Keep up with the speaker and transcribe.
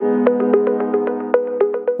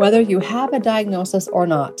Whether you have a diagnosis or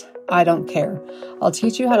not, I don't care. I'll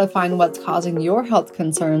teach you how to find what's causing your health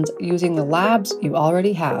concerns using the labs you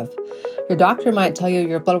already have. Your doctor might tell you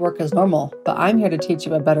your blood work is normal, but I'm here to teach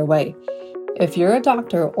you a better way. If you're a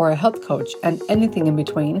doctor or a health coach and anything in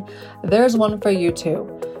between, there's one for you too.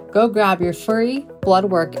 Go grab your free blood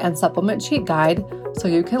work and supplement cheat guide so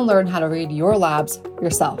you can learn how to read your labs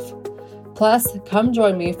yourself. Plus, come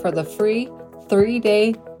join me for the free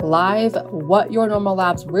 3-day live What Your Normal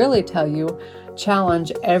Labs Really Tell You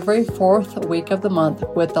challenge every 4th week of the month,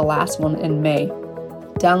 with the last one in May.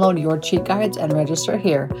 Download your cheat guides and register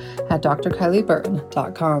here at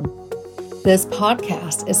drkylieburton.com. This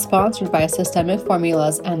podcast is sponsored by Systemic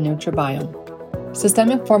Formulas and Nutribiome.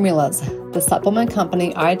 Systemic Formulas, the supplement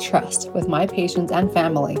company I trust with my patients and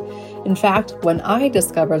family. In fact, when I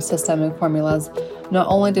discovered Systemic Formulas, not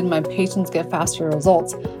only did my patients get faster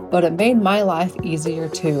results, but it made my life easier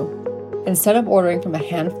too. Instead of ordering from a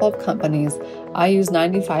handful of companies, I use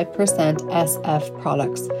 95% SF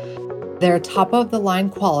products. They're top-of-the-line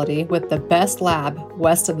quality with the best lab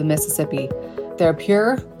west of the Mississippi. They're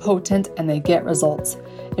pure, potent, and they get results.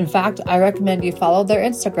 In fact, I recommend you follow their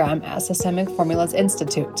Instagram at Systemic Formulas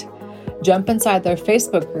Institute. Jump inside their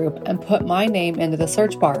Facebook group and put my name into the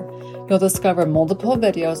search bar. You'll discover multiple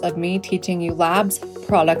videos of me teaching you labs,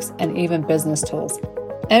 products, and even business tools.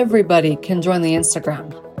 Everybody can join the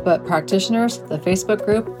Instagram, but practitioners, the Facebook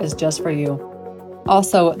group is just for you.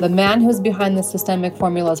 Also, the man who's behind the Systemic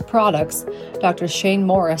Formulas products, Dr. Shane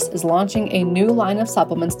Morris, is launching a new line of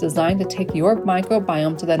supplements designed to take your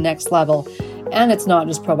microbiome to the next level. And it's not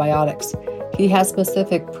just probiotics. He has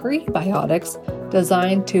specific prebiotics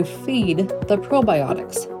designed to feed the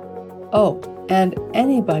probiotics. Oh, and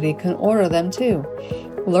anybody can order them too.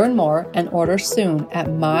 Learn more and order soon at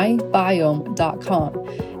mybiome.com.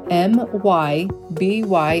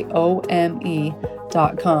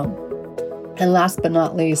 mybyome.com. And last but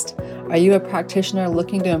not least, are you a practitioner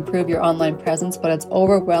looking to improve your online presence, but it's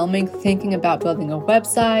overwhelming thinking about building a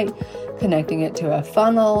website, connecting it to a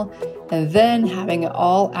funnel, and then having it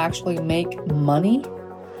all actually make money?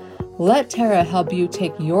 Let Tara help you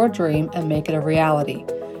take your dream and make it a reality.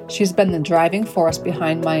 She's been the driving force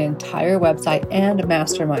behind my entire website and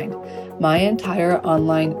mastermind, my entire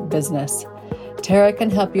online business. Tara can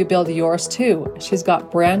help you build yours too. She's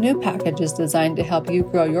got brand new packages designed to help you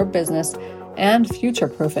grow your business and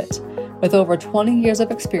future-proof it. With over 20 years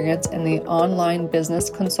of experience in the online business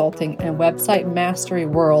consulting and website mastery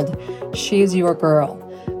world, she's your girl.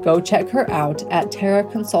 Go check her out at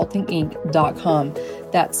TerraConsultingInc.com.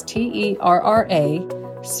 That's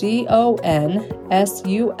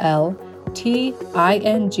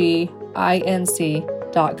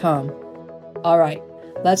TerraConsultingInc.com. All right,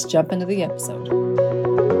 let's jump into the episode.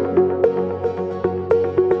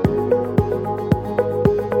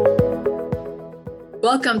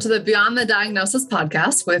 Welcome to the Beyond the Diagnosis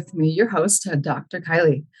podcast with me, your host, Dr.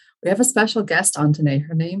 Kylie. We have a special guest on today.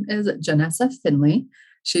 Her name is Janessa Finley.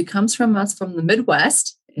 She comes from the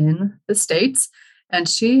Midwest in the States, and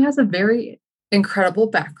she has a very incredible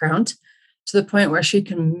background to the point where she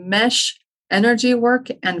can mesh energy work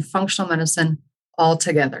and functional medicine all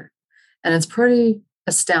together. And it's pretty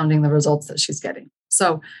astounding, the results that she's getting.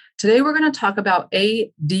 So today we're going to talk about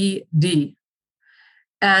ADD.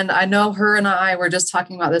 And I know her and I were just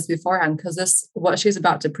talking about this beforehand, because what she's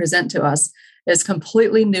about to present to us is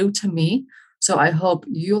completely new to me. So I hope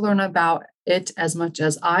you learn about it as much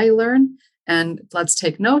as I learn, and let's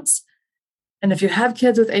take notes. And if you have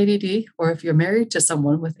kids with ADD, or if you're married to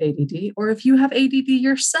someone with ADD, or if you have ADD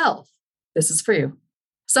yourself, this is for you.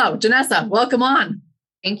 So Janessa, welcome on.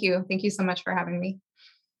 Thank you. Thank you so much for having me.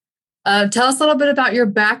 Tell us a little bit about your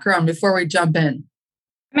background before we jump in.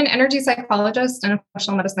 I'm an energy psychologist and a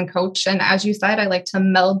functional medicine coach. And as you said, I like to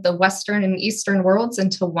meld the Western and Eastern worlds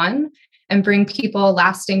into one and bring people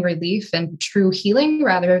lasting relief and true healing,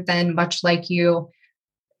 rather than much like you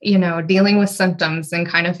dealing with symptoms and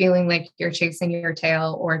kind of feeling like you're chasing your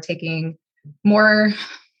tail or taking more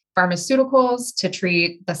pharmaceuticals to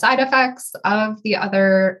treat the side effects of the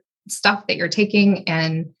other stuff that you're taking.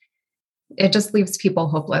 And it just leaves people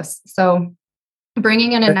hopeless. So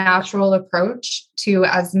bringing in a natural approach to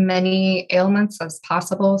as many ailments as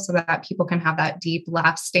possible so that people can have that deep,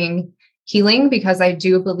 lasting healing, because I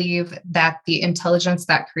do believe that the intelligence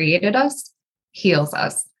that created us heals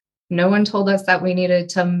us. No one told us that we needed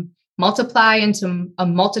to multiply into a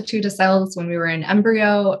multitude of cells when we were in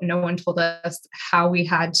embryo. No one told us how we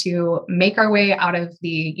had to make our way out of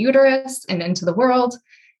the uterus and into the world.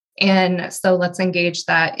 And so let's engage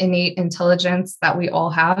that innate intelligence that we all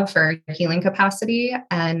have for healing capacity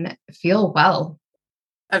and feel well.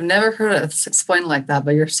 I've never heard it explained like that,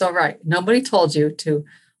 but you're so right. Nobody told you to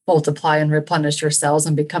multiply and replenish your cells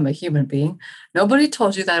and become a human being. Nobody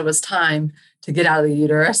told you that it was time to get out of the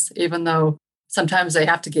uterus, even though sometimes they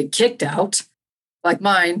have to get kicked out, like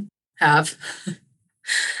mine have.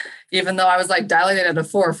 Even though I was like dilated at a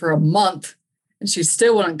 4 for a month and she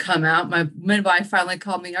still wouldn't come out. My midwife finally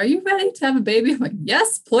called me, "Are you ready to have a baby?" I'm like,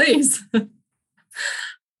 "Yes, please."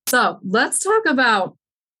 So let's talk about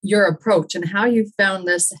your approach and how you found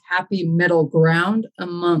this happy middle ground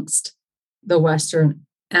amongst the Western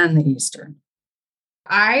and the Eastern.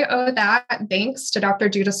 I owe that thanks to Dr.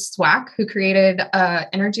 Judith Swack, who created an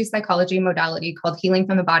energy psychology modality called Healing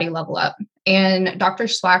from the Body Level Up. And Dr.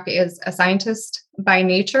 Swack is a scientist by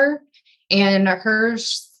nature, and her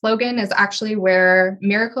slogan is actually where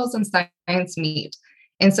miracles and science meet.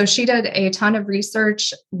 And so she did a ton of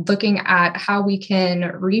research looking at how we can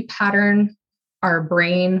repattern our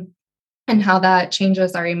brain and how that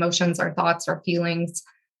changes our emotions, our thoughts, our feelings,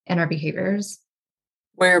 and our behaviors.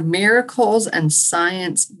 Where miracles and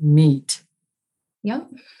science meet. Yep.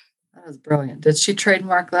 That was brilliant. Did she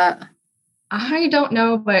trademark that? I don't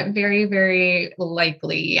know, but very, very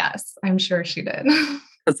likely, yes. I'm sure she did.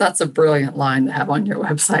 Because that's a brilliant line to have on your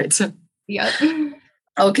website. Yep.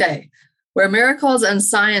 Okay. Where miracles and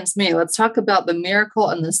science meet. Let's talk about the miracle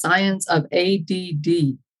and the science of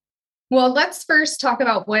ADD. Well, let's first talk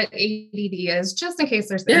about what ADD is, just in case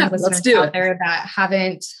there's any listeners out there that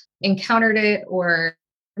haven't encountered it or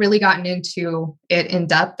really gotten into it in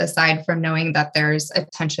depth, aside from knowing that there's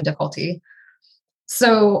attention difficulty.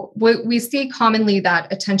 So we see commonly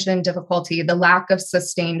that attention difficulty, the lack of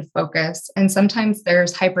sustained focus, and sometimes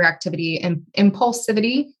there's hyperactivity and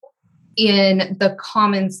impulsivity in the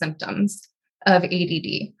common symptoms of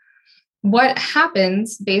ADD. What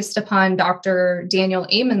happens based upon Dr. Daniel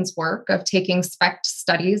Amen's work of taking SPECT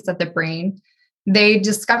studies of the brain, they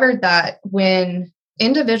discovered that when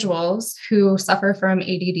individuals who suffer from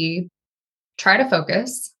ADD try to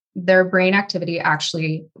focus, their brain activity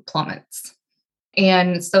actually plummets.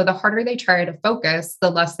 And so the harder they try to focus, the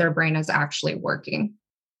less their brain is actually working.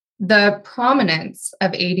 The prominence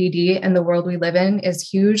of ADD in the world we live in is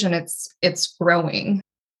huge, and it's growing.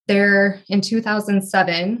 In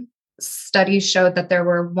 2007, studies showed that there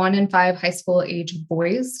were 1 in 5 high school age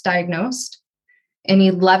boys diagnosed, and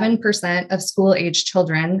 11% of school age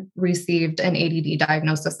children received an ADD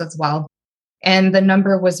diagnosis as well. And the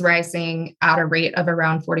number was rising at a rate of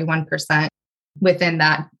around 41% within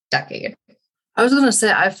that decade. I was going to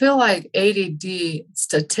say, I feel like ADD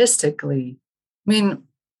statistically, I mean,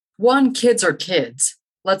 1, kids are kids.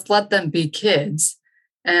 Let's let them be kids.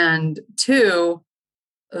 And 2,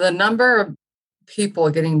 the number of people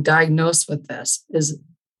getting diagnosed with this is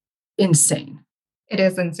insane. It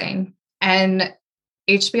is insane. And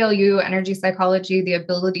HBLU, energy psychology, the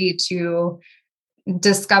ability to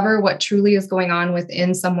discover what truly is going on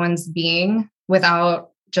within someone's being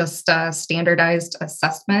without just a standardized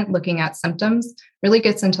assessment looking at symptoms, really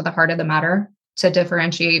gets into the heart of the matter to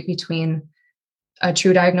differentiate between a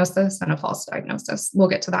true diagnosis and a false diagnosis. We'll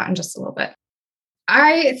get to that in just a little bit.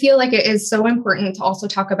 I feel like it is so important to also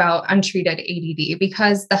talk about untreated ADD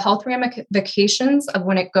because the health ramifications of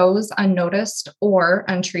when it goes unnoticed or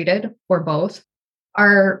untreated, or both,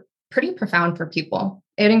 are pretty profound for people.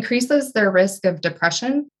 It increases their risk of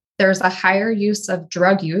depression. There's a higher use of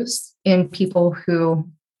drug use in people who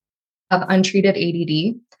have untreated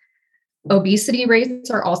ADD. Obesity rates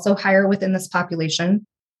are also higher within this population.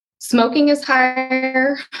 Smoking is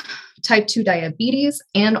higher. Type 2 diabetes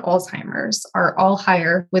and Alzheimer's are all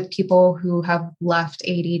higher with people who have left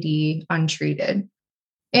ADD untreated.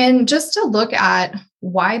 And just to look at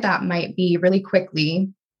why that might be really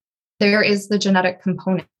quickly, there is the genetic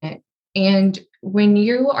component. And when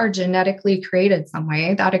you are genetically created some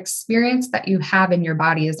way, that experience that you have in your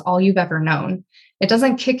body is all you've ever known. It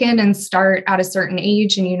doesn't kick in and start at a certain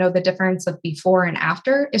age and you know the difference of before and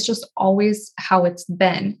after. It's just always how it's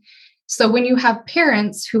been. So when you have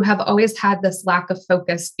parents who have always had this lack of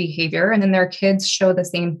focused behavior and then their kids show the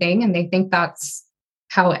same thing and they think that's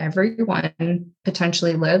how everyone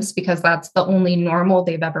potentially lives because that's the only normal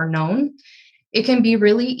they've ever known, it can be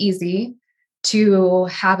really easy to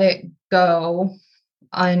have it go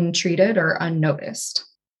untreated or unnoticed.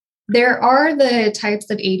 There are the types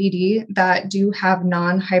of ADD that do have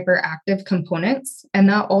non-hyperactive components, and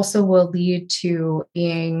that also will lead to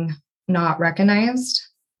being not recognized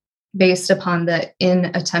based upon the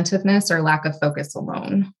inattentiveness or lack of focus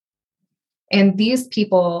alone. And these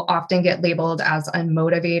people often get labeled as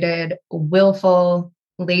unmotivated, willful,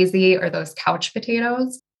 lazy, or those couch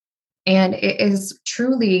potatoes. And it is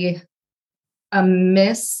truly a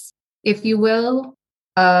miss, if you will,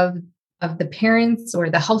 of the parents or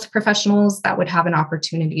the health professionals that would have an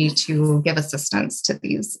opportunity to give assistance to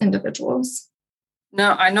these individuals.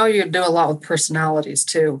 Now, I know you do a lot with personalities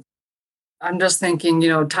too. I'm just thinking,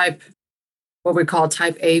 what we call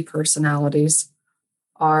type A personalities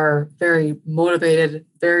are very motivated,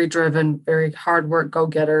 very driven, very hard work,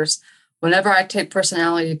 go-getters. Whenever I take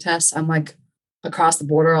personality tests, I'm like across the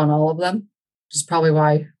border on all of them, which is probably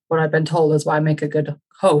why what I've been told is why I make a good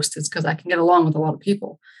host, is because I can get along with a lot of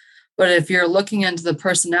people. But if you're looking into the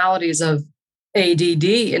personalities of ADD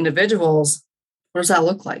individuals, what does that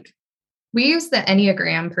look like? We use the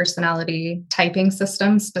Enneagram personality typing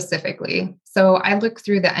system specifically. So I look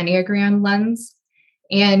through the Enneagram lens,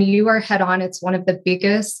 and you are head on. It's one of the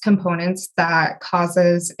biggest components that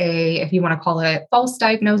causes if you want to call it false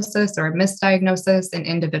diagnosis or misdiagnosis in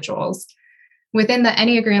individuals. Within the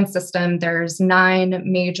Enneagram system, there's 9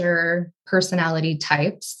 major personality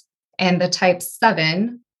types, and the type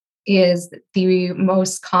 7 is the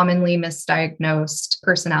most commonly misdiagnosed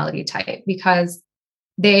personality type because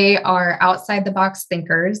they are outside the box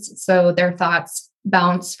thinkers. So their thoughts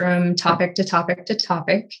bounce from topic to topic to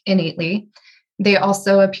topic innately. They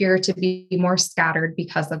also appear to be more scattered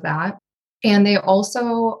because of that. And they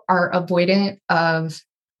also are avoidant of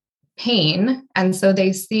pain. And so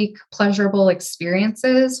they seek pleasurable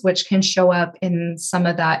experiences, which can show up in some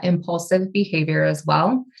of that impulsive behavior as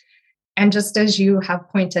well. And just as you have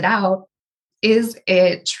pointed out, is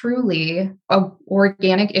it truly an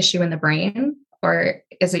organic issue in the brain, or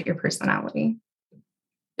is it your personality?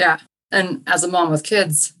 Yeah. And as a mom with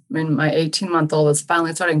kids, I mean, my 18-month-old is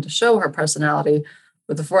finally starting to show her personality,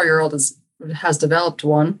 but the 4-year-old has developed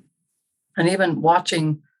one. And even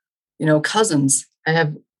watching, cousins, I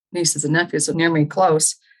have nieces and nephews so near me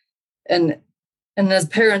close. And as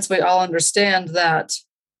parents, we all understand that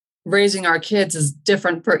raising our kids is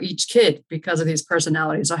different for each kid because of these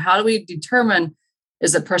personalities. So how do we determine,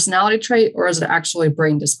 is it personality trait or is it actually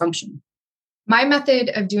brain dysfunction? My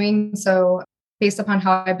method of doing so, based upon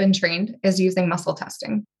how I've been trained, is using muscle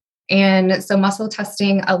testing. And so muscle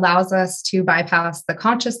testing allows us to bypass the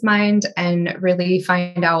conscious mind and really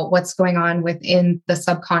find out what's going on within the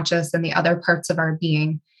subconscious and the other parts of our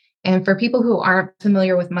being. And for people who aren't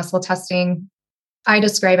familiar with muscle testing, I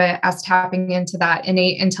describe it as tapping into that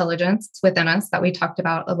innate intelligence within us that we talked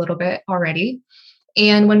about a little bit already.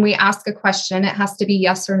 And when we ask a question, it has to be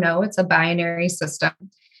yes or no. It's a binary system.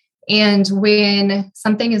 And when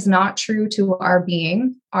something is not true to our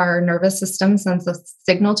being, our nervous system sends a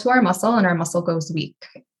signal to our muscle and our muscle goes weak.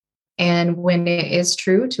 And when it is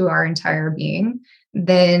true to our entire being,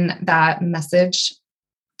 then that message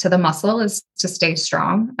to the muscle is to stay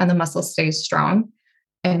strong, and the muscle stays strong.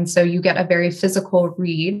 And so you get a very physical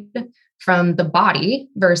read from the body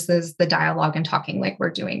versus the dialogue and talking like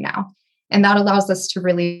we're doing now. And that allows us to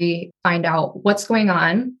really find out what's going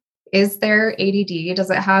on. Is there ADD? Does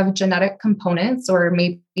it have genetic components, or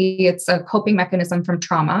maybe it's a coping mechanism from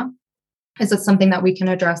trauma? Is it something that we can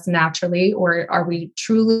address naturally, or are we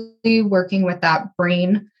truly working with that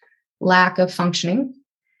brain lack of functioning?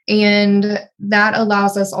 And that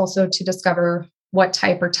allows us also to discover what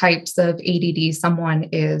type or types of ADD someone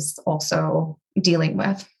is also dealing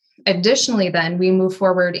with. Additionally, then we move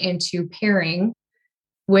forward into pairing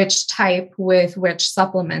which type with which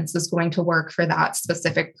supplements is going to work for that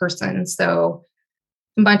specific person. So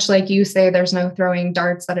much like you say, there's no throwing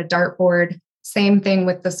darts at a dartboard. Same thing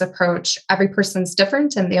with this approach. Every person's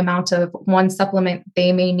different, and the amount of one supplement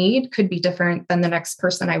they may need could be different than the next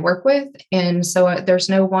person I work with. And so there's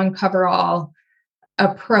no one cover-all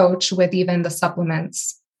approach with even the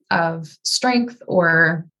supplements of strength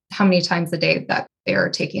or how many times a day that they are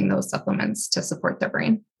taking those supplements to support their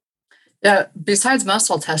brain. Yeah. Besides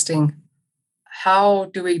muscle testing,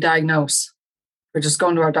 how do we diagnose? We're just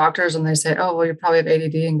going to our doctors and they say, oh, well, you probably have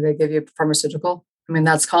ADD, and they give you a pharmaceutical. I mean,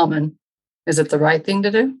 that's common. Is it the right thing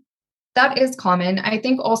to do? That is common. I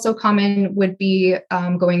think also common would be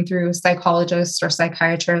going through psychologists or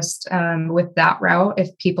psychiatrists with that route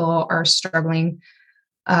if people are struggling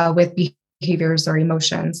with behaviors or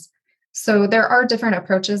emotions. So there are different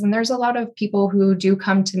approaches, and there's a lot of people who do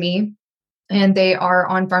come to me and they are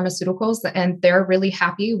on pharmaceuticals and they're really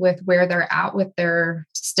happy with where they're at with their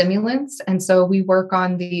stimulants. And so we work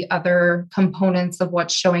on the other components of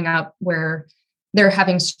what's showing up where they're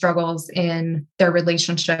having struggles in their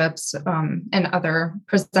relationships and other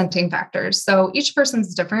presenting factors. So each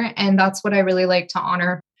person's different. And that's what I really like to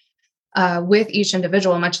honor with each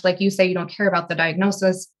individual. Much like you say, you don't care about the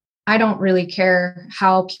diagnosis. I don't really care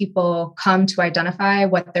how people come to identify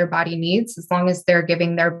what their body needs, as long as they're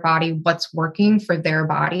giving their body what's working for their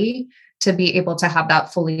body to be able to have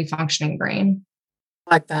that fully functioning brain.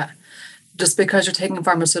 Like that. Just because you're taking a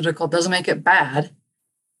pharmaceutical doesn't make it bad.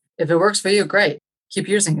 If it works for you, great. Keep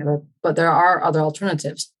using it. But there are other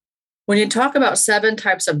alternatives. When you talk about 7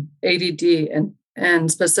 types of ADD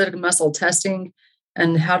and specific muscle testing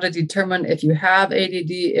and how to determine if you have ADD,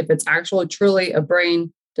 if it's actually truly a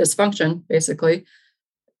brain dysfunction, basically,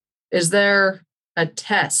 is there a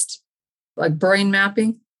test like brain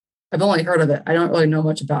mapping? I've only heard of it. I don't really know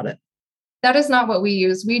much about it. That is not what we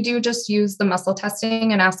use. We do just use the muscle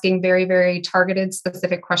testing and asking very, very targeted,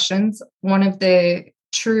 specific questions. One of the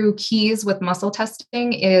true keys with muscle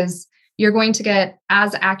testing is you're going to get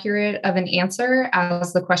as accurate of an answer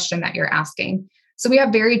as the question that you're asking. So we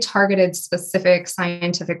have very targeted, specific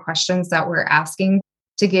scientific questions that we're asking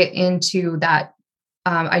to get into that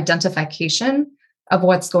identification of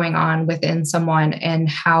what's going on within someone and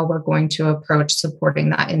how we're going to approach supporting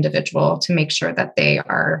that individual to make sure that they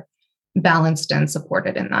are balanced and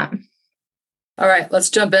supported in that. All right, let's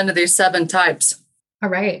jump into these 7 types. All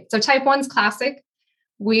right. So type 1's classic.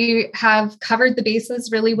 We have covered the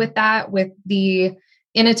bases really with that, with the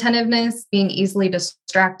inattentiveness, being easily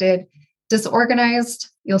distracted, disorganized.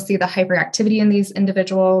 You'll see the hyperactivity in these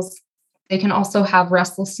individuals. They can also have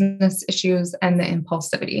restlessness issues and the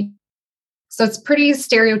impulsivity. So it's pretty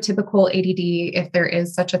stereotypical ADD if there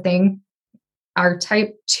is such a thing. Our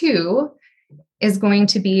type 2 is going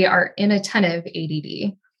to be our inattentive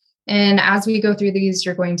ADD. And as we go through these,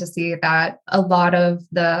 you're going to see that a lot of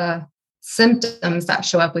the symptoms that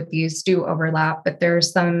show up with these do overlap, but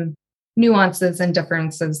there's some nuances and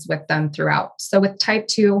differences with them throughout. So with type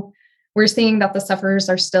 2, we're seeing that the sufferers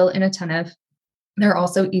are still inattentive. They're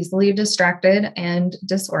also easily distracted and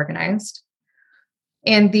disorganized.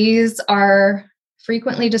 And these are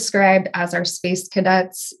frequently described as our space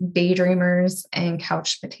cadets, daydreamers, and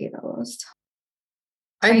couch potatoes.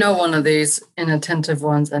 I know one of these inattentive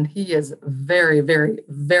ones, and he is very, very,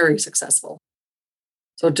 very successful.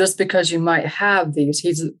 So just because you might have these,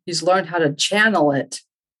 he's learned how to channel it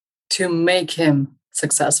to make him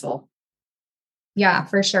successful. Yeah,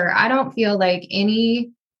 for sure. I don't feel like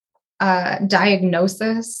any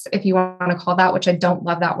diagnosis, if you want to call that, which I don't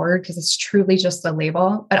love that word because it's truly just a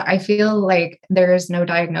label, but I feel like there is no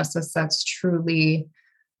diagnosis that's truly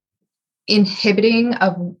inhibiting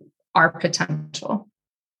of our potential.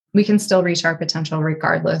 We can still reach our potential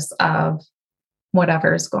regardless of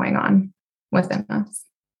whatever is going on within us.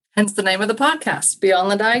 Hence the name of the podcast,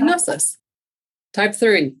 Beyond the Diagnosis. Type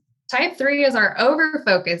 3. Type 3 is our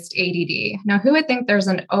overfocused ADD. Now, who would think there's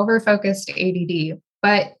an overfocused ADD?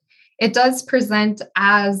 But it does present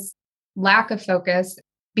as lack of focus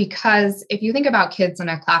because if you think about kids in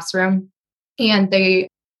a classroom and they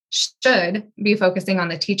should be focusing on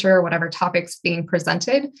the teacher or whatever topics being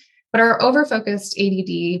presented, but our overfocused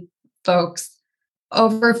ADD folks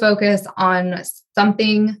overfocus on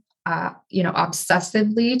something,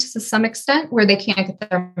 obsessively to some extent where they can't get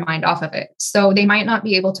their mind off of it. So they might not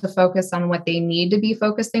be able to focus on what they need to be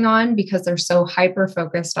focusing on because they're so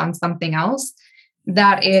hyper-focused on something else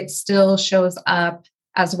that it still shows up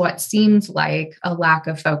as what seems like a lack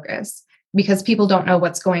of focus because people don't know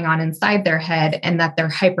what's going on inside their head and that they're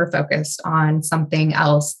hyper-focused on something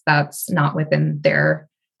else that's not within their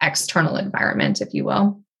external environment, if you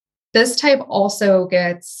will. This type also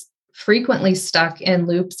gets frequently stuck in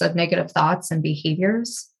loops of negative thoughts and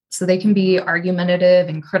behaviors. So they can be argumentative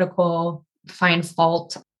and critical, find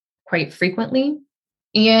fault quite frequently.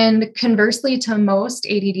 And conversely to most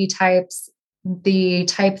ADD types, the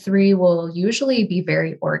type 3 will usually be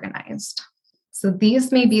very organized. So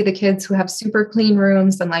these may be the kids who have super clean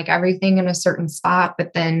rooms and like everything in a certain spot,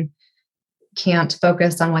 but then can't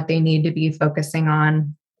focus on what they need to be focusing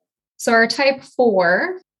on. So our type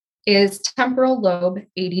 4 is temporal lobe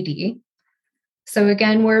ADD. So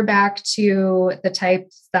again, we're back to the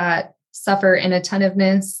types that suffer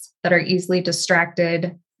inattentiveness, that are easily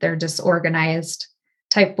distracted, they're disorganized.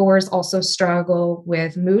 Type 4s also struggle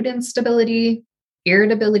with mood instability,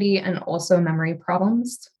 irritability, and also memory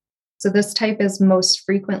problems. So this type is most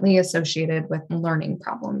frequently associated with learning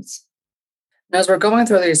problems. As we're going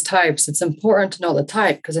through these types, it's important to know the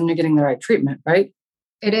type because then you're getting the right treatment, right?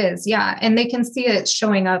 It is, yeah. And they can see it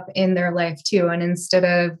showing up in their life too. And instead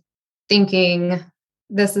of thinking,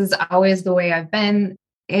 this is always the way I've been,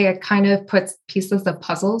 it kind of puts pieces of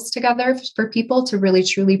puzzles together for people to really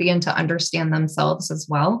truly begin to understand themselves as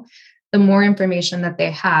well. The more information that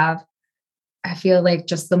they have, I feel like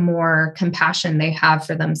just the more compassion they have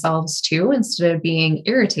for themselves too, instead of being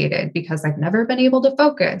irritated because I've never been able to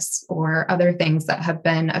focus or other things that have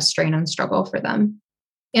been a strain and struggle for them.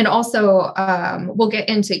 And also, we'll get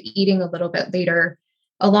into eating a little bit later,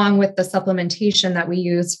 along with the supplementation that we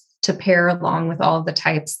use to pair along with all of the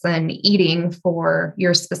types, then eating for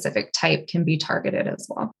your specific type can be targeted as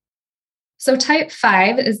well. So type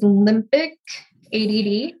 5 is limbic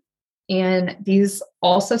ADD, and these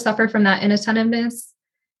also suffer from that inattentiveness,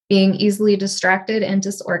 being easily distracted and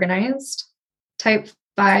disorganized. Type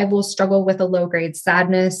 5 will struggle with a low-grade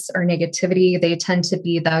sadness or negativity. They tend to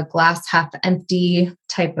be the glass half empty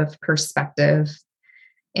type of perspective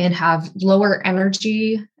and have lower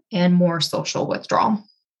energy and more social withdrawal.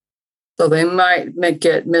 So they might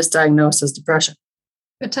get misdiagnosed as depression.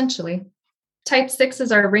 Potentially. Type 6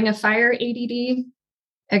 is our ring of fire ADD.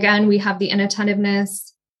 Again, we have the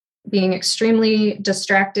inattentiveness, being extremely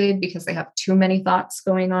distracted because they have too many thoughts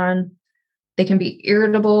going on. They can be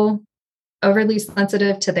irritable, overly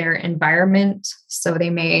sensitive to their environment. So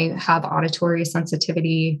they may have auditory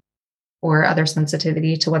sensitivity or other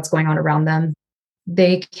sensitivity to what's going on around them.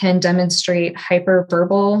 They can demonstrate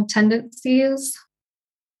hyperverbal tendencies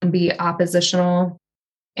and be oppositional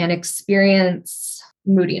and experience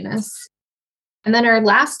moodiness. And then our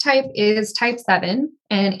last type is type 7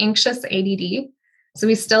 and anxious ADD. So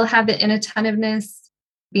we still have the inattentiveness,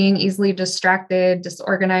 being easily distracted,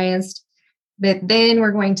 disorganized, but then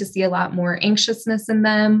we're going to see a lot more anxiousness in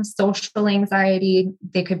them, social anxiety.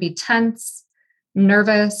 They could be tense,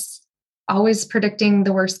 nervous, always predicting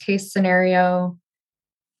the worst case scenario,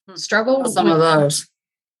 struggle with some of those.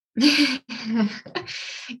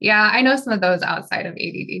 Yeah, I know some of those outside of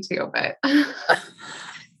ADD too, but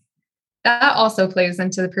that also plays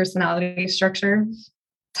into the personality structure.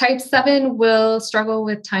 Type 7 will struggle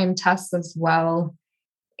with time tests as well.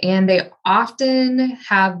 And they often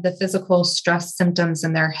have the physical stress symptoms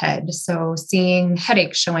in their head. So seeing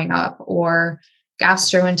headaches showing up or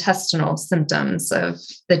gastrointestinal symptoms of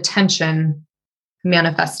the tension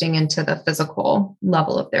manifesting into the physical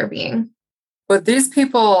level of their being. But these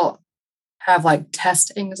people have like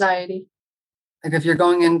test anxiety. Like if you're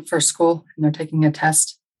going in for school and they're taking a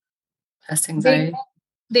test anxiety.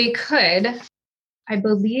 They could. I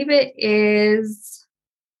believe it is,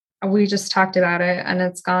 we just talked about it and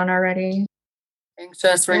it's gone already.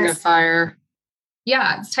 Anxious, ring of fire.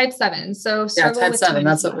 Yeah, it's type 7. So type 7.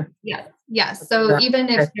 That's what we're. Yeah. So even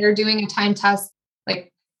if they're doing a time test,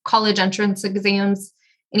 like college entrance exams,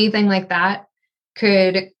 anything like that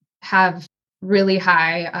could have really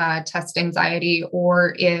high test anxiety,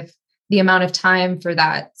 or if the amount of time for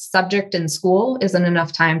that subject in school isn't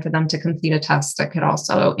enough time for them to complete a test, that could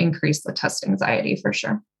also increase the test anxiety for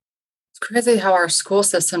sure. It's crazy how our school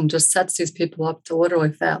system just sets these people up to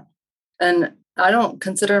literally fail. And I don't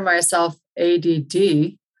consider myself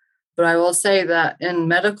ADD, but I will say that in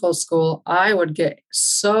medical school, I would get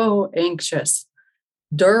so anxious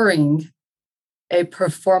during a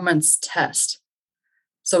performance test.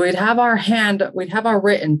 So we'd have our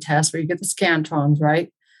written test where you get the Scantrons,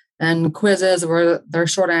 right? And quizzes where they're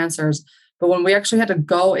short answers. But when we actually had to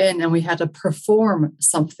go in and we had to perform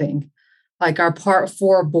something, like our part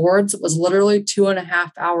 4 boards was literally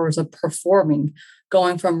 2.5 hours of performing,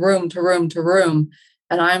 going from room to room to room.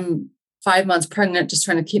 And I'm 5 months pregnant, just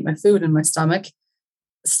trying to keep my food in my stomach,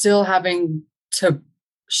 still having to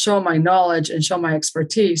show my knowledge and show my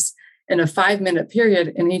expertise in a 5-minute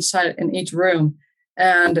period in each room.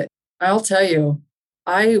 And I'll tell you,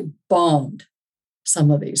 I bombed some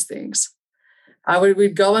of these things.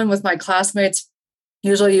 We'd go in with my classmates.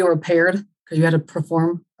 Usually you were paired because you had to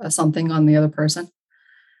perform something on the other person.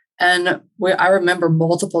 And I remember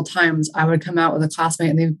multiple times I would come out with a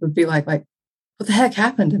classmate and they would be like, what the heck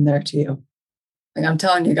happened in there to you? Like, I'm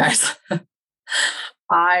telling you guys,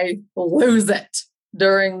 I lose it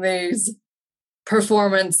during these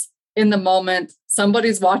performance in the moment.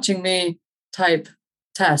 Somebody's watching me type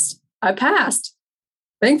test. I passed,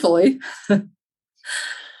 thankfully.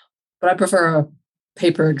 But I prefer a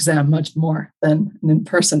paper exam much more than an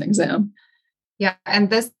in-person exam. Yeah. And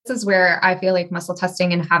this is where I feel like muscle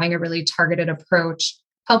testing and having a really targeted approach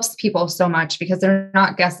helps people so much, because they're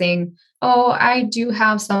not guessing, oh, I do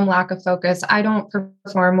have some lack of focus, I don't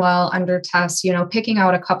perform well under tests, picking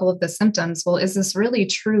out a couple of the symptoms. Well, is this really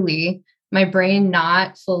truly my brain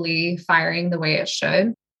not fully firing the way it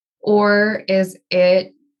should? Or is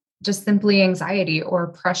it just simply anxiety or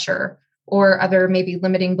pressure or other maybe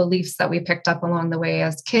limiting beliefs that we picked up along the way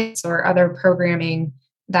as kids, or other programming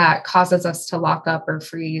that causes us to lock up or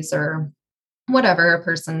freeze or whatever a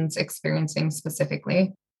person's experiencing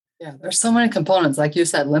specifically? Yeah, there's so many components. Like you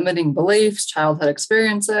said, limiting beliefs, childhood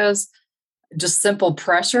experiences, just simple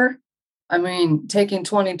pressure. I mean, taking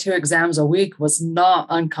 22 exams a week was not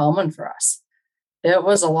uncommon for us. It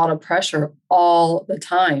was a lot of pressure all the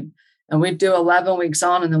time. And we'd do 11 weeks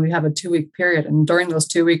on, and then we'd have a 2-week period. And during those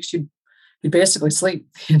 2 weeks, you'd you basically sleep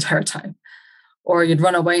the entire time. Or you'd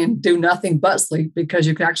run away and do nothing but sleep because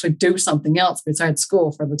you could actually do something else besides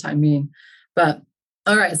school for the time being. But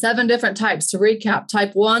all right, 7 different types to recap.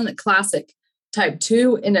 Type 1, classic. Type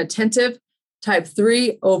 2, inattentive. Type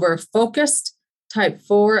 3, over-focused. Type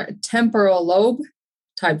 4, temporal lobe.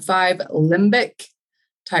 Type 5, limbic.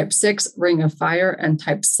 Type 6, ring of fire. And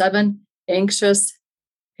type 7, anxious,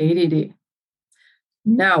 ADD.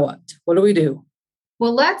 Now what? What do we do?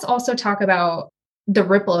 Well, let's also talk about the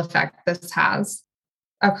ripple effect this has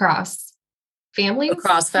across families.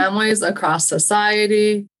 Across families, across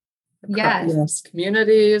society. Yes,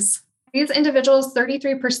 communities. These individuals,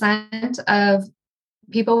 33% of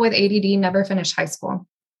people with ADD never finish high school.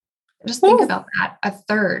 Just think about that, a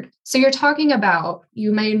third. So you're talking about,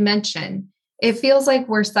 you may mention, it feels like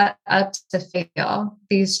we're set up to fail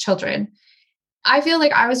these children. I feel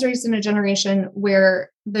like I was raised in a generation where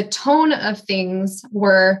the tone of things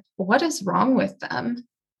were, what is wrong with them?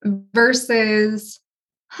 Versus,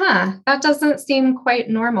 that doesn't seem quite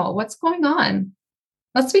normal. What's going on?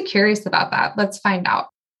 Let's be curious about that. Let's find out.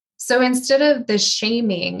 So instead of the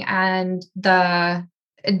shaming and the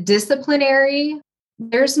disciplinary,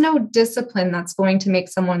 there's no discipline that's going to make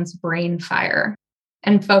someone's brain fire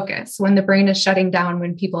and focus when the brain is shutting down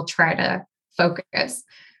when people try to focus.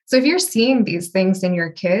 So if you're seeing these things in your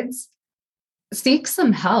kids, seek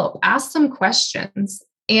some help, ask some questions.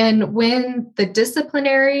 And when the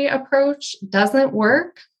disciplinary approach doesn't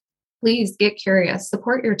work, please get curious,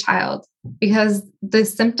 support your child, because the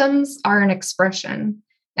symptoms are an expression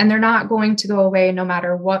and they're not going to go away no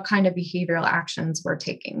matter what kind of behavioral actions we're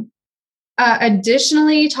taking.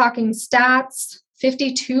 Additionally, talking stats,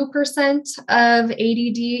 52% of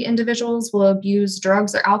ADD individuals will abuse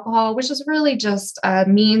drugs or alcohol, which is really just a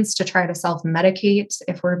means to try to self-medicate.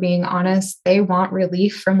 If we're being honest, they want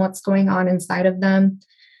relief from what's going on inside of them.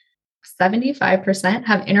 75%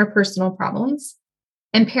 have interpersonal problems.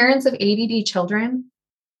 And parents of ADD children,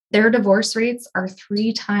 their divorce rates are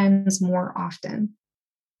 3 times more often.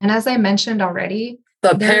 And as I mentioned already,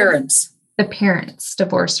 the parents'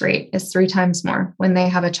 divorce rate is 3 times more when they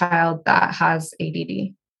have a child that has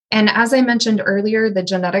ADD. And as I mentioned earlier, the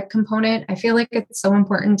genetic component, I feel like it's so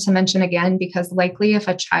important to mention again, because likely if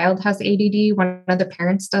a child has ADD, one of the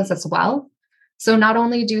parents does as well. So not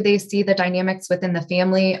only do they see the dynamics within the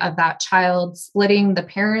family of that child splitting the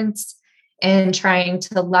parents and trying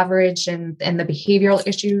to leverage and the behavioral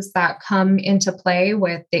issues that come into play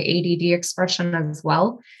with the ADD expression as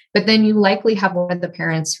well. But then you likely have one of the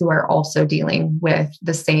parents who are also dealing with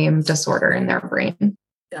the same disorder in their brain.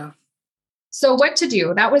 Yeah. So what to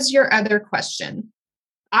do? That was your other question.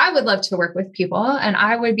 I would love to work with people, and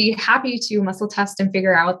I would be happy to muscle test and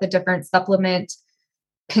figure out the different supplement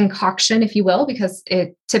concoction, if you will, because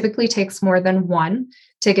it typically takes more than one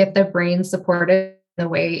to get the brain supported the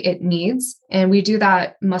way it needs. And we do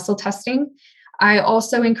that muscle testing. I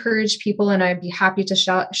also encourage people, and I'd be happy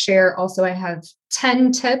to share also, I have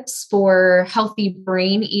 10 tips for healthy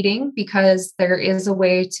brain eating, because there is a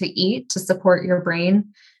way to eat to support your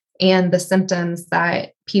brain and the symptoms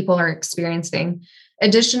that people are experiencing.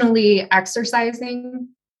 Additionally, exercising.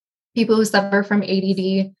 People who suffer from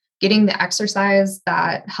ADD, getting the exercise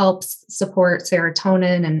that helps support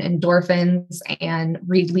serotonin and endorphins and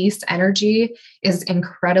release energy is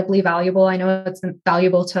incredibly valuable. I know it's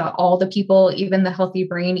valuable to all the people. Even the healthy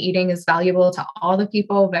brain eating is valuable to all the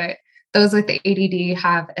people, but those with the ADD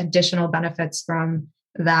have additional benefits from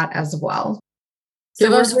that as well.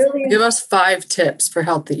 Give us 5 tips for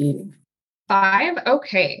healthy eating. 5?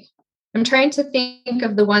 Okay. I'm trying to think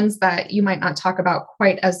of the ones that you might not talk about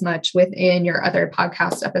quite as much within your other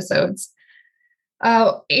podcast episodes.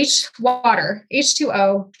 Water,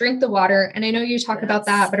 H2O, drink the water. And I know you talk about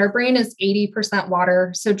that, but our brain is 80%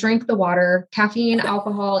 water. So drink the water, caffeine,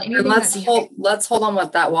 alcohol, anything. Let's hold on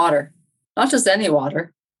with that water. Not just any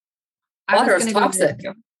water. Water is toxic.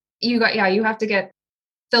 You have to get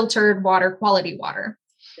filtered water, quality water.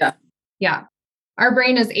 Yeah. Our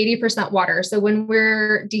brain is 80% water. So when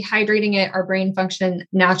we're dehydrating it, our brain function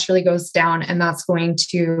naturally goes down, and that's going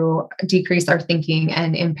to decrease our thinking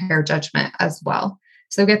and impair judgment as well.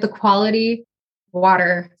 So get the quality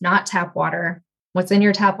water, not tap water. What's in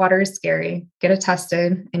your tap water is scary. Get it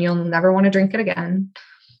tested and you'll never want to drink it again.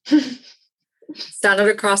 Standard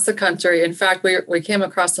across the country. In fact, we came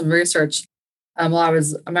across some research I'm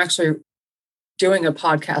actually doing a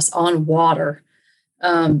podcast on water.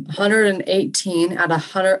 118 out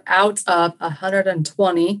of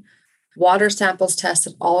 120 water samples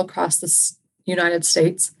tested all across the United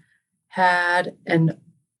States had, and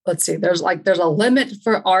let's see, there's a limit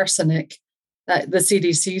for arsenic that the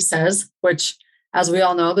CDC says, which As we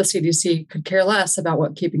all know, the CDC could care less about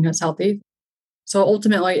what keeping us healthy. So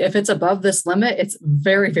ultimately, if it's above this limit, it's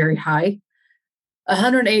very, very high.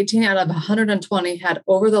 118 out of 120 had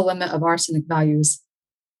over the limit of arsenic values,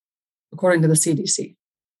 according to the CDC.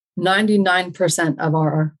 99% of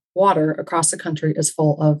our water across the country is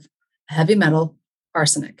full of heavy metal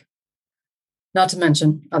arsenic, not to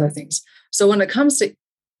mention other things. So when it comes to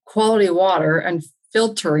quality water and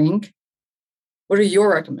filtering, what are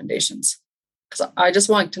your recommendations? Because I just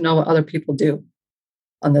want to know what other people do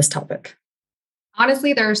on this topic.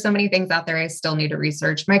 Honestly, there are so many things out there I still need to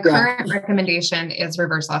research. My current recommendation is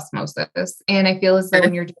reverse osmosis. And I feel as though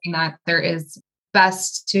when you're doing that, there is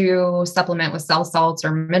best to supplement with cell salts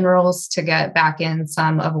or minerals to get back in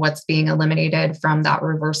some of what's being eliminated from that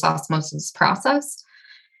reverse osmosis process.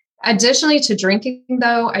 Additionally to drinking,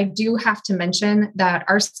 though, I do have to mention that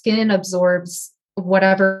our skin absorbs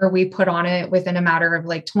whatever we put on it within a matter of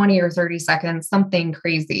like 20 or 30 seconds, something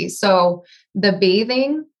crazy. So the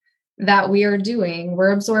bathing that we are doing,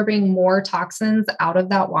 we're absorbing more toxins out of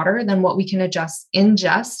that water than what we can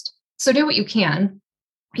ingest. So do what you can.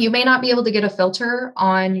 You may not be able to get a filter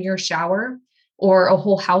on your shower or a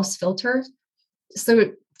whole house filter.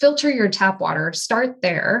 So filter your tap water, start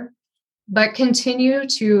there, but continue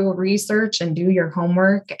to research and do your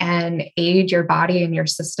homework and aid your body and your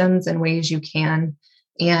systems in ways you can.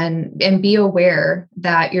 And be aware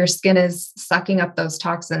that your skin is sucking up those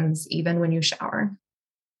toxins even when you shower.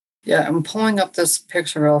 Yeah, I'm pulling up this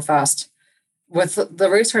picture real fast. With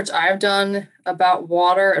the research I've done about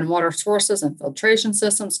water and water sources and filtration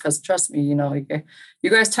systems, because trust me, you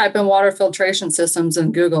guys type in water filtration systems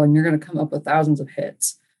in Google and you're going to come up with thousands of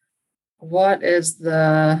hits. What is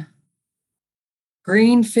the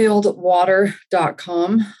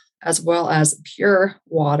greenfieldwater.com as well as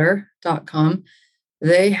purewater.com?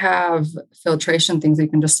 They have filtration things that you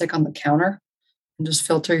can just stick on the counter and just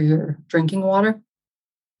filter your drinking water.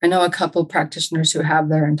 I know a couple practitioners who have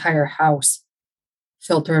their entire house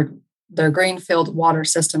filtered, their Greenfield water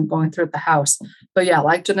system going through the house. But yeah,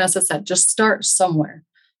 like Janessa said, just start somewhere.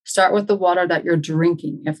 Start with the water that you're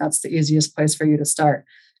drinking, if that's the easiest place for you to start.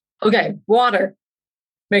 Okay, water.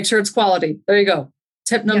 Make sure it's quality. There you go.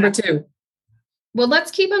 Tip number 2. Well, let's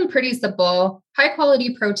keep them pretty simple. High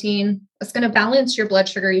quality protein. It's going to balance your blood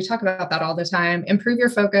sugar. You talk about that all the time. Improve your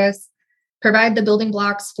focus. Provide the building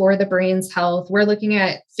blocks for the brain's health. We're looking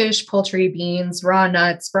at fish, poultry, beans, raw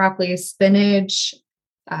nuts, broccoli, spinach,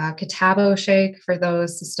 Catabo shake for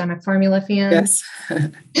those systemic formula fans.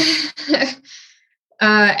 Yes.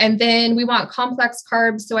 And then we want complex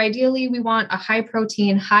carbs. So ideally, we want a high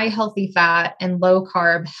protein, high healthy fat, and low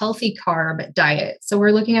carb, healthy carb diet. So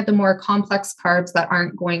we're looking at the more complex carbs that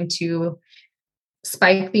aren't going to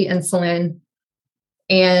spike the insulin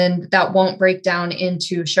and that won't break down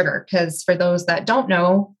into sugar. Because for those that don't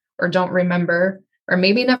know or don't remember, or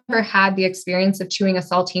maybe never had the experience of chewing a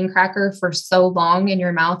saltine cracker for so long in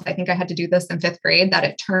your mouth, I think I had to do this in 5th grade, that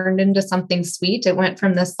it turned into something sweet. It went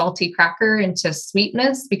from this salty cracker into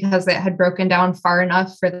sweetness because it had broken down far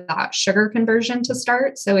enough for that sugar conversion to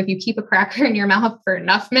start. So if you keep a cracker in your mouth for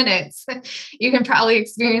enough minutes, you can probably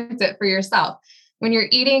experience it for yourself. When you're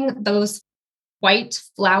eating those white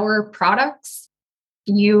flour products,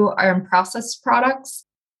 you are in processed products,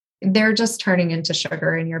 they're just turning into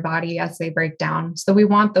sugar in your body as they break down. So we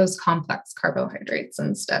want those complex carbohydrates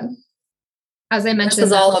instead. As I mentioned, this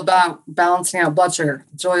is all about balancing out blood sugar.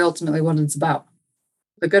 It's really ultimately what it's about.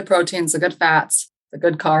 The good proteins, the good fats, the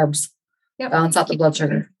good carbs, balance out the blood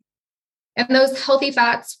sugar. And those healthy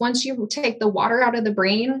fats, once you take the water out of the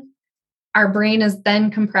brain, our brain is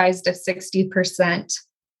then comprised of 60%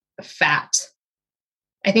 fat.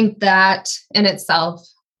 I think that in itself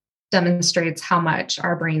demonstrates how much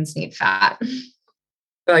our brains need fat. Did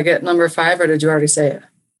I get number 5 or did you already say it?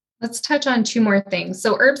 Let's touch on 2 more things.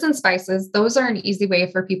 So herbs and spices, those are an easy way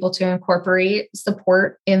for people to incorporate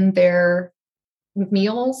support in their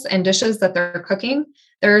meals and dishes that they're cooking.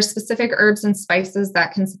 There are specific herbs and spices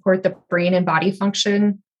that can support the brain and body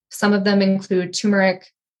function. Some of them include turmeric,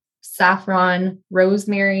 saffron,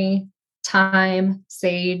 rosemary, thyme,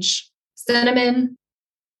 sage, cinnamon,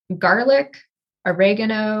 garlic,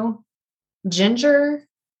 oregano, ginger,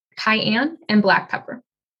 cayenne, and black pepper.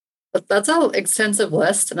 That's an extensive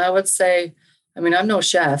list. And I would say, I'm no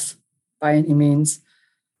chef by any means.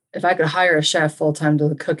 If I could hire a chef full-time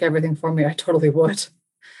to cook everything for me, I totally would.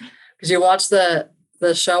 Because you watch the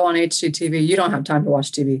show on HGTV, you don't have time to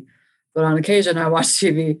watch TV. But on occasion, I watch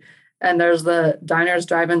TV. And there's the diners,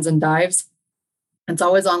 drive-ins, and dives. It's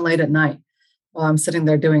always on late at night while I'm sitting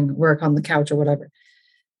there doing work on the couch or whatever.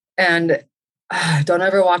 And don't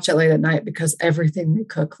ever watch it late at night because everything they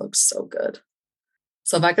cook looks so good.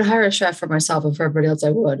 So if I could hire a chef for myself and for everybody else, I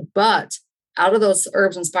would. But out of those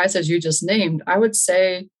herbs and spices you just named, I would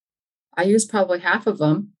say I use probably half of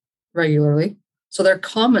them regularly. So they're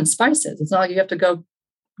common spices. It's not like you have to go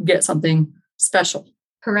get something special.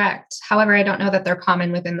 Correct. However, I don't know that they're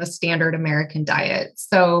common within the standard American diet.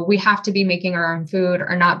 So we have to be making our own food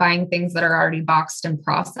or not buying things that are already boxed and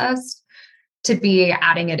processed to be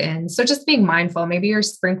adding it in. So just being mindful, maybe you're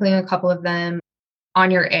sprinkling a couple of them on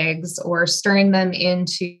your eggs or stirring them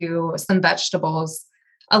into some vegetables.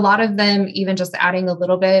 A lot of them, even just adding a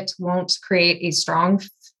little bit, won't create a strong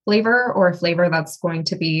flavor or a flavor that's going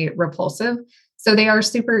to be repulsive. So they are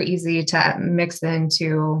super easy to mix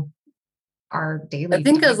into our daily. I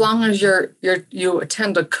think as long as you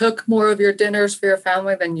tend to cook more of your dinners for your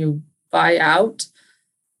family than you buy out,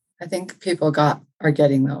 I think people are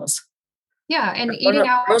getting those. Yeah, and eating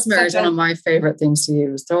out. Rosemary is one of my favorite things to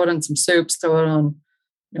use. Throw it in some soups, throw it on,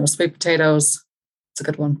 sweet potatoes. It's a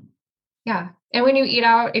good one. Yeah. And when you eat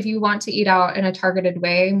out, if you want to eat out in a targeted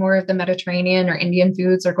way, more of the Mediterranean or Indian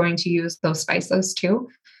foods are going to use those spices too.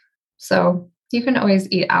 So you can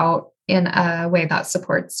always eat out in a way that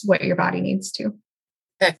supports what your body needs to.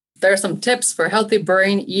 Okay. There are some tips for healthy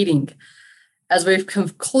brain eating. As we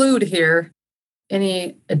conclude here,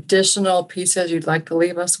 any additional pieces you'd like to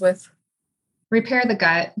leave us with? Repair the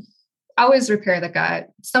gut. Always repair the gut.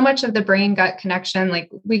 So much of the brain gut connection, like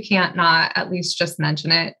we can't not at least just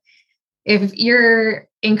mention it. If you're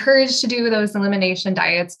encouraged to do those elimination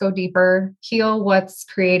diets, go deeper, heal what's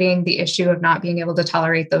creating the issue of not being able to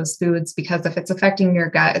tolerate those foods, because if it's affecting your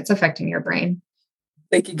gut, it's affecting your brain.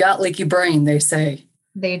 Leaky gut, leaky brain, they say.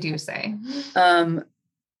 They do say. I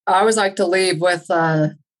always like to leave with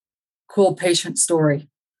a cool patient story.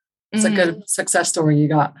 It's a good success story you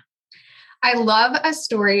got. I love a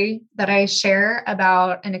story that I share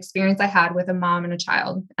about an experience I had with a mom and a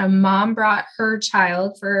child. A mom brought her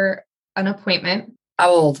child for an appointment. How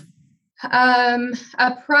old?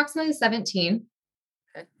 Approximately 17,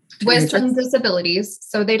 okay. With some disabilities.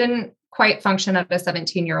 So they didn't quite function at a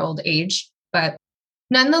 17-year-old age, but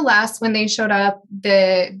nonetheless, when they showed up,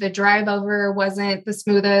 the drive over wasn't the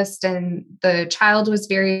smoothest, and the child was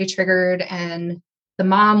very triggered, and the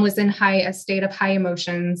mom was in a state of high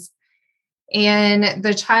emotions. And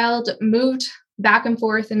the child moved back and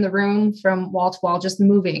forth in the room from wall to wall, just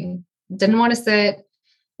moving, didn't want to sit,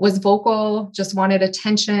 was vocal, just wanted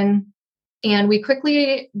attention. And we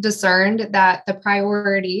quickly discerned that the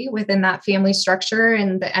priority within that family structure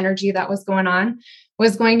and the energy that was going on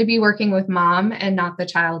was going to be working with mom and not the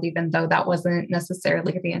child, even though that wasn't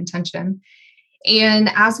necessarily the intention.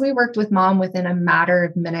 And as we worked with mom within a matter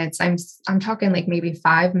of minutes, I'm talking like maybe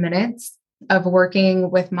 5 minutes of working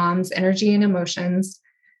with mom's energy and emotions,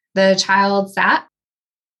 the child sat.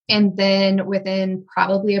 And then within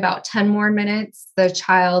probably about 10 more minutes, the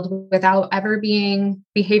child, without ever being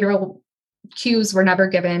behavioral cues were never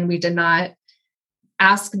given. We did not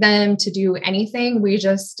ask them to do anything. We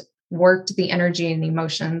just worked the energy and the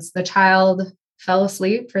emotions. The child fell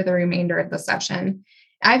asleep for the remainder of the session.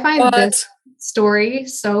 I find this story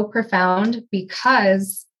so profound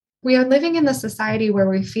because we are living in the society where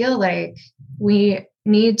we feel like we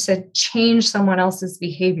need to change someone else's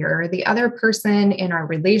behavior. The other person in our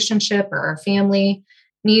relationship or our family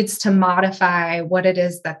needs to modify what it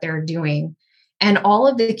is that they're doing. And all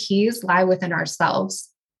of the keys lie within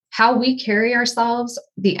ourselves. How we carry ourselves,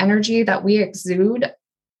 the energy that we exude,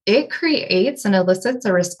 it creates and elicits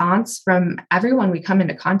a response from everyone we come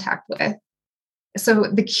into contact with. So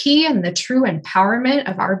the key and the true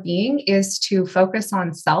empowerment of our being is to focus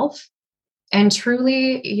on self. And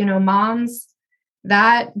truly, moms,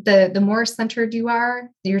 that the more centered you are,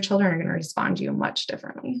 your children are going to respond to you much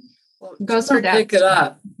differently. Well, goes for dads. Pick it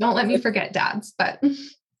up. Don't let me forget dads, but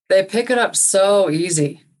they pick it up so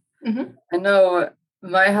easy. Mm-hmm. I know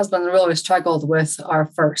my husband really struggled with our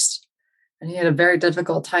first, and he had a very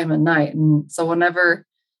difficult time at night. And so whenever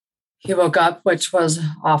he woke up, which was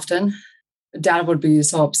often, dad would be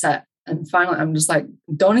so upset. And finally, I'm just like,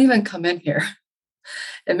 don't even come in here.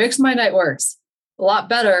 It makes my night worse. A lot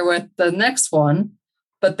better with the next one,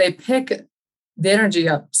 but they pick the energy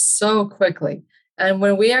up so quickly. And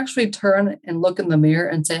when we actually turn and look in the mirror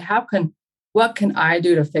and say, what can I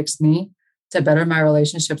do to fix me, to better my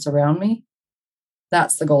relationships around me?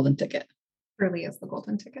 That's the golden ticket. Really is the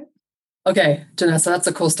golden ticket. Okay, Janessa, that's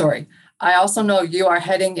a cool story. I also know you are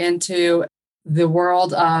heading into the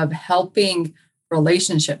world of helping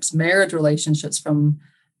relationships, marriage relationships, from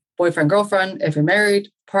boyfriend, girlfriend, if you're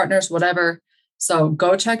married, partners, whatever. So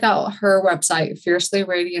go check out her website,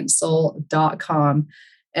 fiercelyradiantsoul.com,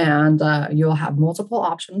 and you'll have multiple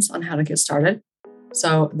options on how to get started.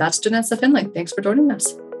 So that's Janessa Finley. Thanks for joining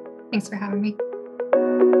us. Thanks for having me.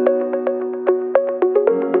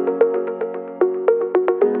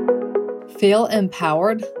 Feel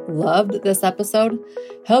empowered? Loved this episode?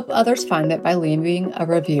 Help others find it by leaving a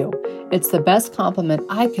review. It's the best compliment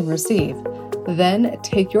I can receive. Then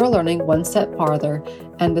take your learning one step farther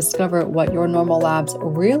and discover what your normal labs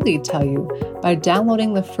really tell you by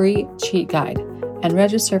downloading the free cheat guide and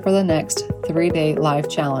register for the next 3-day live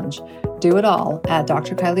challenge. Do it all at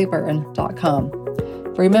drkylieburton.com.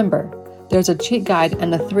 Remember, there's a cheat guide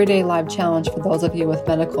and a 3-day live challenge for those of you with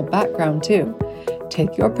medical background too.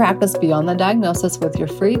 Take your practice beyond the diagnosis with your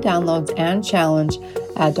free downloads and challenge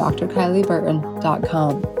at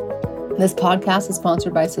drkylieburton.com. This podcast is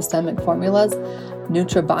sponsored by Systemic Formulas,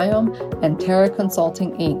 Nutribiome, and Terra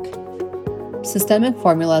Consulting, Inc. Systemic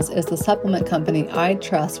Formulas is the supplement company I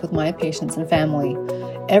trust with my patients and family.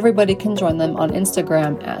 Everybody can join them on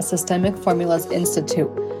Instagram at Systemic Formulas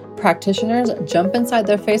Institute. Practitioners jump inside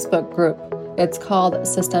their Facebook group. It's called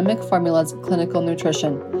Systemic Formulas Clinical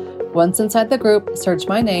Nutrition. Once inside the group, search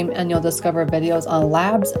my name and you'll discover videos on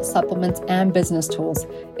labs, supplements, and business tools.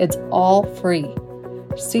 It's all free.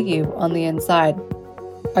 See you on the inside.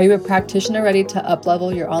 Are you a practitioner ready to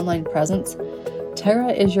uplevel your online presence?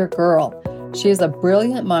 Tara is your girl. She is a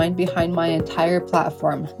brilliant mind behind my entire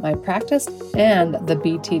platform, my practice, and the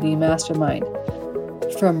BTD Mastermind.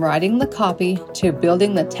 From writing the copy to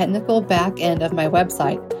building the technical back end of my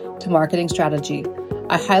website to marketing strategy,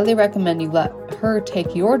 I highly recommend you let her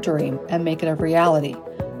take your dream and make it a reality,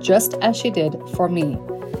 just as she did for me.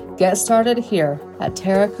 Get started here at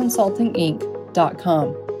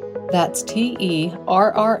terraconsultinginc.com. That's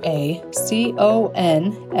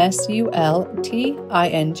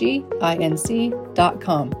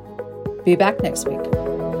TerraConsultinginc.com. Be back next week.